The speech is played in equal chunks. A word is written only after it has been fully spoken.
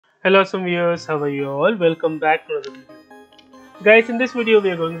Hello some viewers, how are you all? Welcome back to another video. Guys, in this video we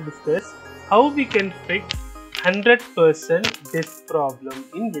are going to discuss how we can fix 100% this problem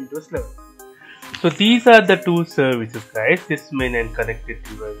in Windows 11. So these are the two services guys, SysMain and connected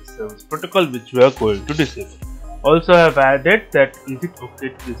device service protocol, which we are going to disable. Also I have added that is it okay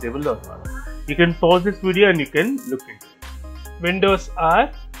to disable or not. You can pause this video and you can look into it. Windows R,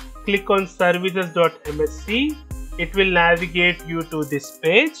 click on services.msc. It will navigate you to this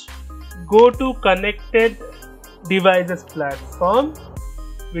page. Go to connected devices platform,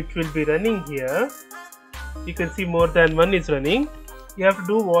 which will be running here. You can see more than one is running. You have to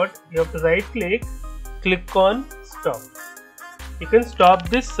do what? You have to right click on stop. You can stop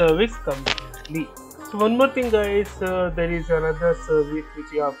this service completely. So one more thing guys, there is another service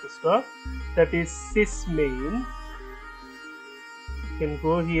which you have to stop, that is SysMain. You can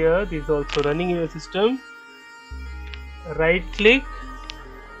go here, this is also running in your system. Right click,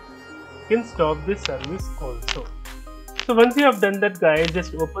 you can stop this service also. So once you have done that guys,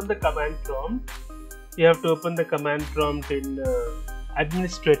 just open the command prompt. You have to open the command prompt in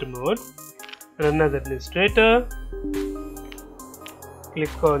administrator mode. Run as administrator,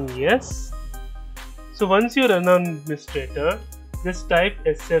 click on yes. So once you run on administrator, just type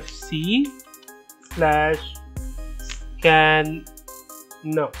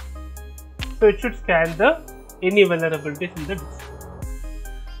sfc/scannow. So it should scan any vulnerabilities in the disk.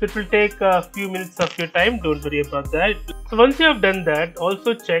 So it will take a few minutes of your time, don't worry about that. So once you have done that,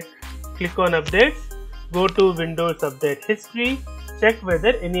 also click on updates, go to Windows update history, check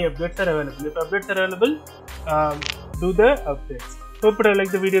whether any updates are available. If updates are available, do the updates. Hope you like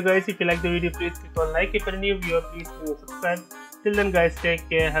the video guys. If you like the video, please click on like. If you're new viewer, please subscribe. Till then guys, take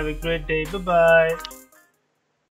care, have a great day, bye bye.